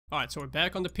Alright, so we're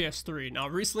back on the PS3. Now,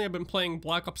 recently I've been playing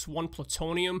Black Ops 1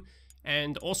 Plutonium,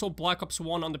 and also Black Ops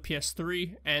 1 on the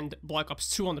PS3, and Black Ops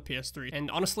 2 on the PS3. And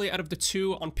honestly, out of the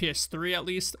two, on PS3 at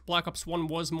least, Black Ops 1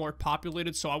 was more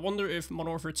populated, so I wonder if Modern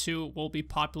Warfare 2 will be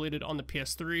populated on the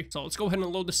PS3. So let's go ahead and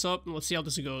load this up, and let's see how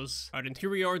this goes. Alright, and here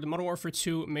we are, the Modern Warfare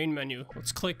 2 main menu.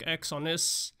 Let's click X on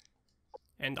this,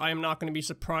 and I am not going to be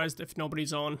surprised if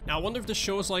nobody's on. Now, I wonder if this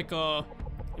shows like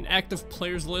an active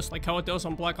players list like how it does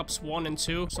on Black Ops 1 and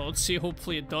 2. So let's see,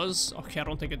 hopefully it does. Okay, I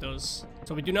don't think it does.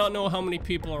 So we do not know how many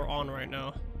people are on right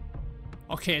now.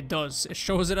 Okay, it does. It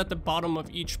shows it at the bottom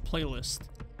of each playlist.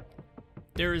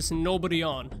 There is nobody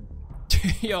on.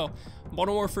 Yo,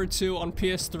 Modern Warfare 2 on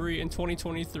PS3 in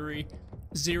 2023,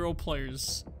 0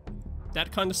 players.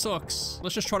 That kinda sucks.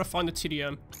 Let's just try to find the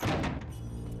TDM.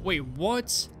 Wait,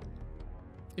 what?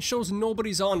 It shows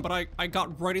nobody's on, but I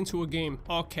got right into a game.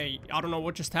 Okay, I don't know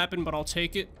what just happened, but I'll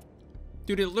take it.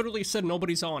 Dude, it literally said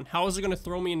nobody's on. How is it gonna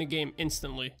throw me in the game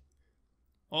instantly?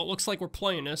 Well, it looks like we're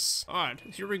playing this. Alright,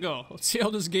 here we go. Let's see how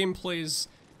this game plays.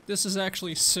 This is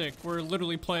actually sick. We're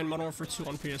literally playing Modern Warfare 2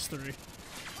 on PS3.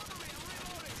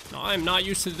 Now, I'm not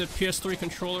used to the PS3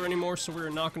 controller anymore, so we're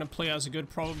not gonna play as good,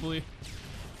 probably.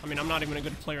 I mean, I'm not even a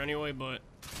good player anyway, but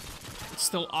it's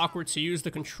still awkward to use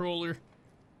the controller.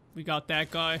 We got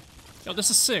that guy. Yo, this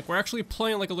is sick. We're actually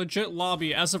playing like a legit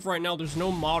lobby. As of right now, there's no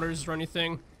modders or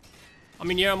anything. I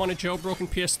mean, yeah, I'm on a jailbroken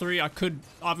PS3. I could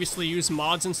obviously use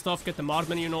mods and stuff, get the mod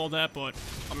menu and all that, but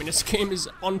I mean, this game is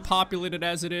unpopulated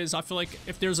as it is. I feel like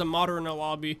if there's a modder in a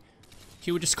lobby,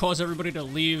 he would just cause everybody to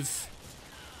leave.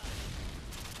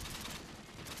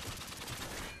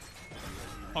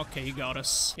 Okay, he got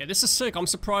us. Yeah, this is sick. I'm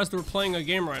surprised we're playing a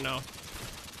game right now.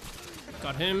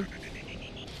 Got him.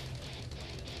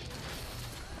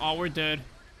 Oh, we're dead.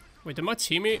 Wait, did my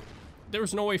teammate? There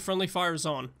was no way friendly fire's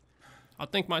on. I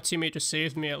think my teammate just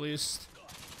saved me at least.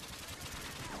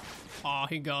 Aw,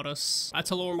 he got us. I had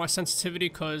to lower my sensitivity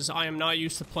because I am not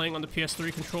used to playing on the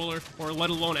PS3 controller, or let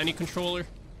alone any controller.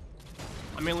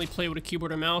 I mainly play with a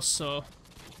keyboard and mouse, so...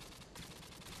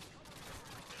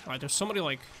 Alright, there's somebody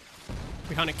like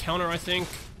behind a counter, I think.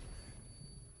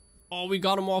 Oh, we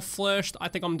got him all flashed. I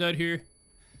think I'm dead here.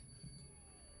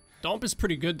 Dump is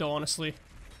pretty good though, honestly.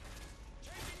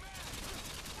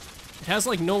 It has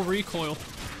like no recoil.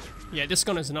 Yeah, this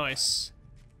gun is nice.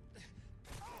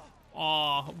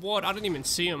 Aw, what? I didn't even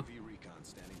see him.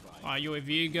 Alright,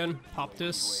 UAV again. Pop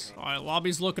this. Alright,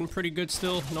 lobby's looking pretty good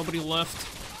still. Nobody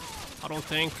left. I don't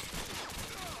think.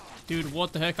 Dude,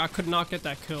 what the heck? I could not get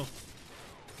that kill.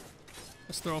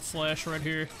 Let's throw a flash right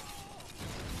here.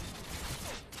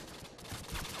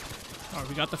 Alright,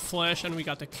 we got the flash and we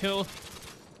got the kill.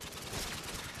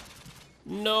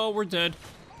 No, we're dead.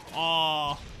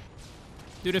 Aw.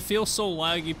 Dude, it feels so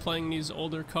laggy playing these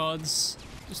older CODs.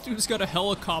 This dude's got a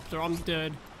helicopter. I'm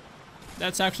dead.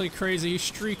 That's actually crazy. He's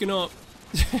streaking up.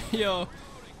 Yo.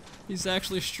 He's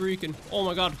actually streaking. Oh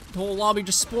my god. The whole lobby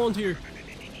just spawned here.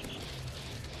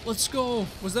 Let's go.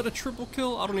 Was that a triple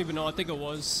kill? I don't even know. I think it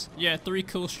was. Yeah, 3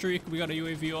 kill streak. We got a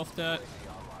UAV off that.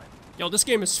 Yo, this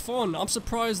game is fun. I'm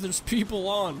surprised there's people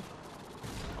on.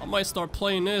 I might start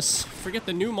playing this. Forget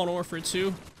the new Modern Warfare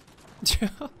 2.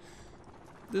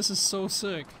 This is so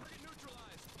sick.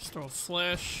 Just throw a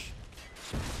flash.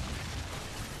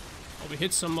 Oh, we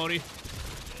hit somebody.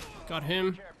 Got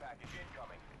him.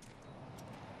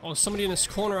 Oh, somebody in this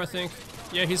corner, I think.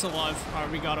 Yeah, he's alive.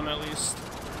 Alright, we got him at least.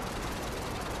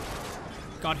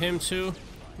 Got him too.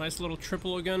 Nice little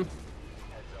triple again.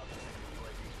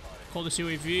 Call this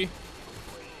UAV.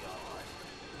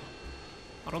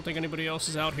 I don't think anybody else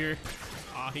is out here.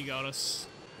 Ah, he got us.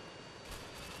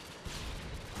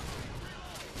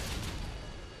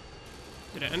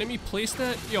 Did an enemy place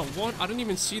that? Yo, what? I didn't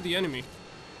even see the enemy.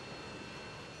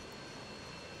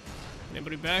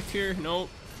 Anybody back here? Nope.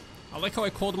 I like how I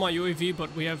called my UAV,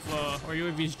 but we have, our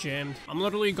UAV's jammed. I'm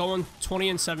literally going 20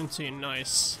 and 17.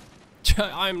 Nice.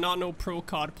 I am not no pro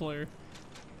COD player.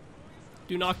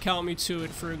 Do not count me to it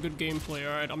for a good gameplay,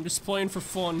 alright? I'm just playing for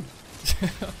fun.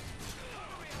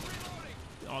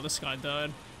 Oh, this guy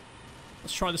died.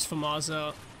 Let's try this FAMAS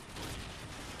out.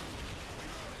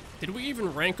 Did we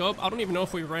even rank up? I don't even know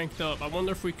if we ranked up. I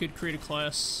wonder if we could create a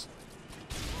class.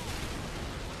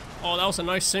 Oh, that was a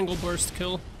nice single burst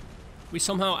kill. We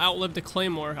somehow outlived the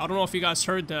Claymore. I don't know if you guys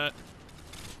heard that.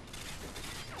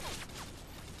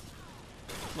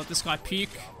 Let this guy peek.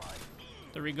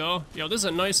 There we go. Yo, this is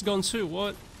a nice gun too.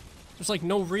 What? There's like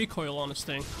no recoil on this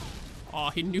thing.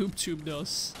 Aw, he noob tubed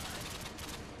us.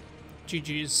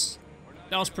 GG's.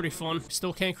 That was pretty fun.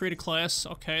 Still can't create a class.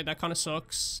 Okay, that kind of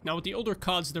sucks. Now with the older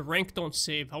CODs, the rank don't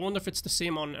save. I wonder if it's the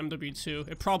same on MW2.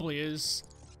 It probably is.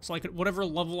 So like whatever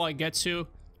level I get to,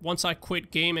 once I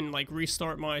quit game and like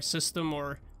restart my system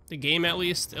or the game at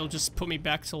least, it'll just put me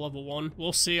back to level 1.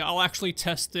 We'll see. I'll actually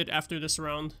test it after this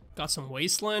round. Got some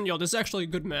wasteland. Yo, this is actually a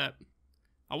good map.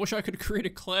 I wish I could create a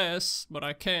class, but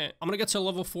I can't. I'm gonna get to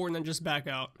level 4 and then just back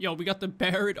out. Yo, we got the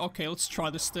Barrett. Okay, let's try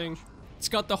this thing. It's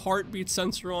got the heartbeat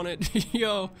sensor on it.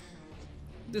 Yo,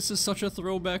 this is such a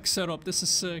throwback setup. This is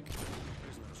sick.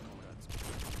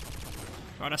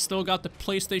 Alright, I still got the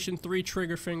PlayStation 3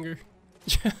 trigger finger.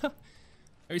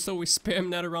 I used to always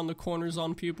spam that around the corners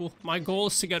on people. My goal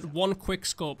is to get 1 quick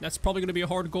scope. That's probably gonna be a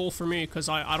hard goal for me because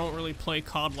I don't really play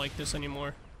COD like this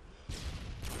anymore.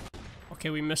 Okay,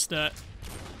 we missed that.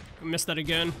 We missed that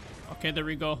again. Okay, there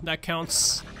we go. That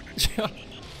counts.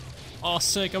 Oh,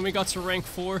 sick. And we got to rank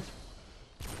 4.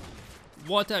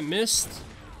 What? That missed?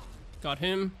 Got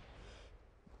him.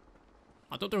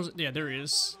 I thought there was... Yeah, there he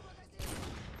is.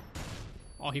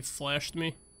 Oh, he flashed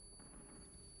me.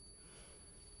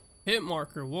 Hit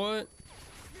marker, what?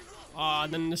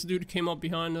 Then this dude came up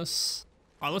behind us.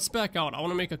 Alright, let's back out. I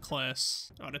want to make a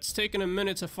class. Alright, it's taking a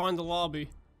minute to find the lobby.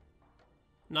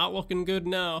 Not looking good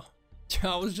now.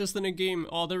 I was just in a game.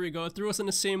 Oh, there we go. It threw us in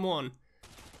the same one.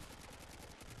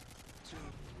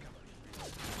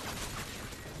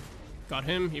 Got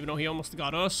him, even though he almost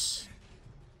got us.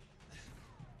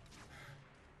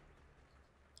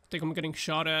 I think I'm getting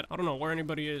shot at. I don't know where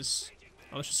anybody is.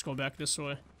 Oh, let's just go back this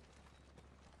way.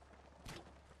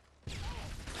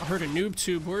 I heard a noob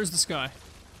tube. Where is this guy?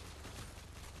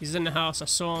 He's in the house. I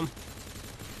saw him.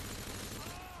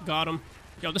 Got him.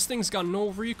 Yo, this thing's got no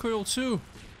recoil too.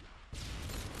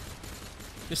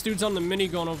 This dude's on the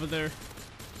minigun over there.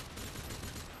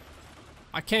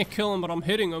 I can't kill him, but I'm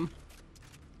hitting him.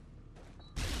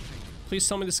 Please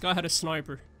tell me this guy had a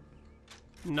sniper.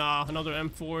 Nah, another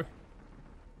M4.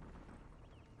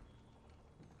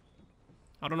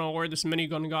 I don't know where this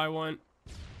minigun guy went.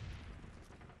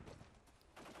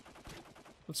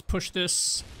 Let's push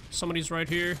this. Somebody's right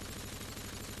here.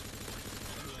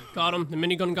 Got him. The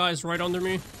minigun guy is right under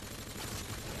me.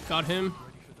 Got him.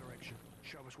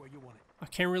 I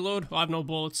can't reload. Oh, I have no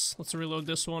bullets. Let's reload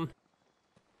this one.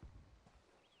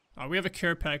 We have a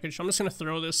care package. I'm just gonna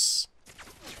throw this.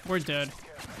 We're dead.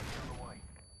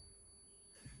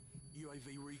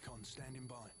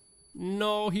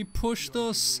 No, he pushed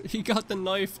us. He got the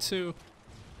knife too.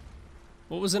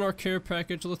 What was in our care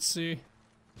package? Let's see.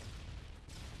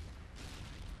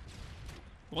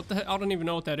 What the heck? I don't even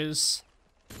know what that is.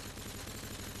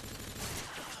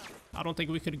 I don't think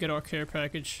we could get our care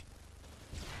package.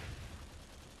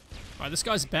 Alright, this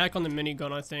guy's back on the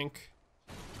minigun, I think.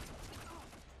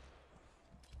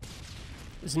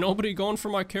 Is nobody going for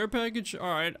my care package?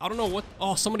 Alright, I don't know what...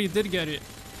 Oh, somebody did get it.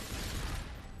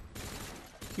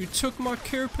 You took my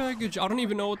care package. I don't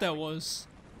even know what that was.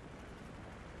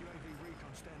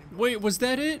 Wait, was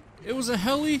that it? It was a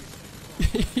heli?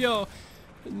 Yo,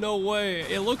 no way.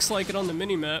 It looks like it on the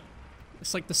minimap.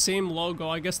 It's like the same logo.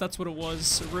 I guess that's what it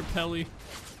was. Rip heli.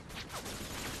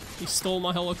 He stole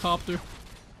my helicopter.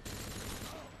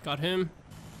 Got him.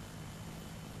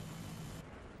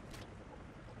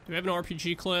 Do we have an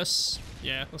RPG class?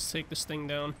 Yeah, let's take this thing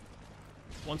down.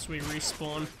 Once we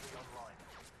respawn.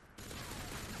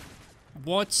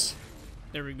 What?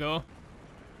 There we go.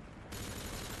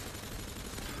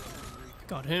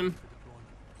 Got him.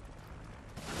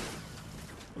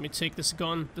 Let me take this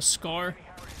gun, the Scar.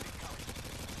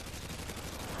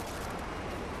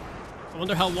 I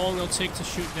wonder how long it'll take to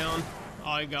shoot down.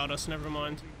 Oh, he got us, never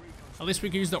mind. At least we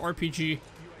can use the RPG.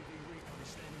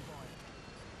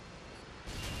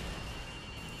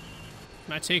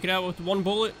 Can I take it out with 1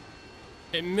 bullet?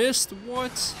 It missed?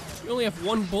 What? You only have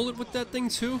 1 bullet with that thing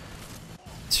too?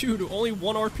 Dude, only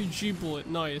 1 RPG bullet.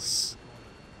 Nice.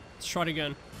 Let's try it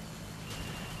again.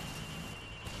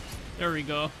 There we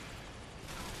go.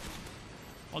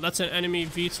 Oh, that's an enemy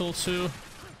VTOL too.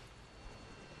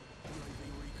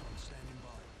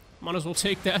 Might as well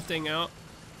take that thing out.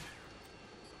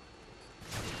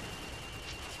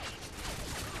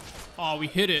 Oh, we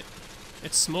hit it.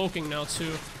 It's smoking now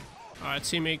too. Alright,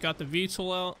 teammate got the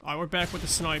VTOL out. Alright, we're back with the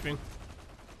sniping.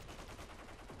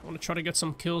 I want to try to get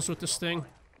some kills with this thing.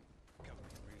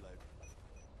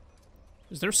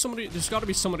 Is there somebody? There's got to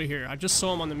be somebody here. I just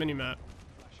saw him on the minimap.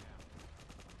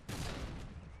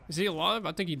 Is he alive?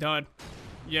 I think he died.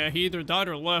 Yeah, he either died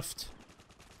or left.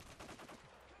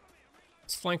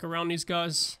 Let's flank around these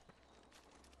guys.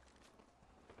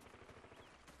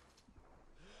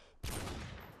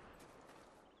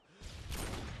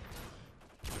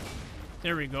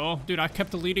 There we go. Dude, I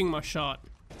kept deleting my shot.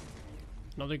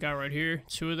 Another guy right here.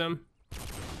 2 of them.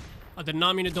 I did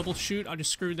not mean to double shoot. I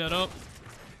just screwed that up.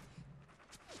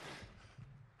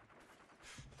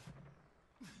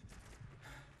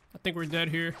 think we're dead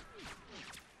here.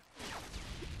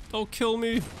 Don't kill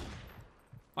me.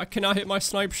 I cannot hit my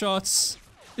snipe shots.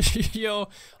 Yo,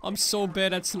 I'm so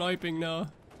bad at sniping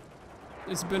now.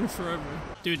 It's been forever.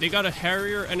 Dude, they got a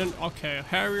Harrier and an... Okay, a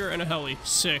Harrier and a Heli.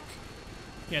 Sick.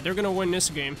 Yeah, they're gonna win this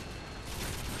game.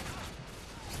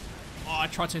 Oh, I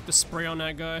tried to hit the spray on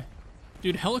that guy.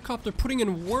 Dude, helicopter putting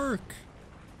in work.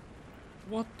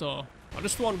 What the... I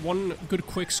just want one good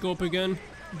quick scope again.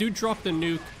 Dude dropped the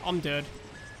nuke. I'm dead.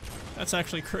 That's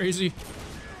actually crazy.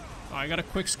 Oh, I got a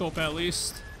quick scope at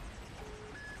least.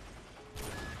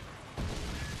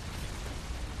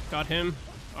 Got him.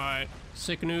 Alright.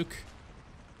 Sick nuke.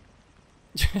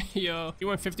 Yo. He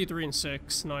went 53 and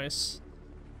 6. Nice.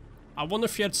 I wonder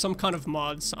if he had some kind of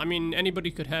mods. I mean,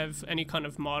 anybody could have any kind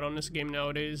of mod on this game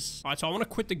nowadays. Alright, so I want to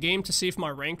quit the game to see if my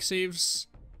rank saves.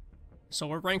 So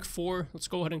we're rank 4. Let's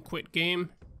go ahead and quit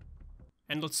game.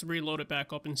 And let's reload it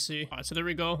back up and see. Alright, so there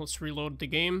we go. Let's reload the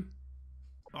game.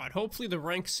 Alright, hopefully the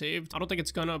rank saved. I don't think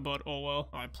it's gonna, but oh well.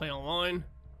 Alright, play online.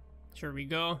 Here we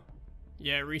go.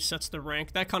 Yeah, it resets the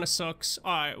rank. That kind of sucks.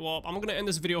 Alright, well, I'm gonna end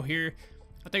this video here.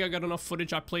 I think I got enough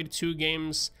footage. I played 2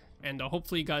 games. And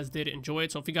hopefully you guys did enjoy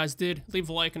it. So if you guys did, leave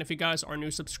a like. And if you guys are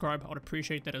new, subscribe. I would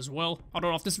appreciate that as well. I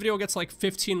don't know, if this video gets like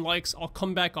 15 likes, I'll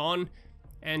come back on.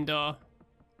 And let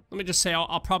me just say,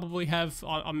 I'll probably have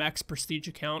a max prestige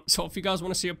account. So if you guys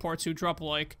want to see a part 2, drop a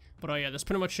like. But yeah, that's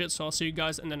pretty much it. So I'll see you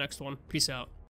guys in the next one. Peace out.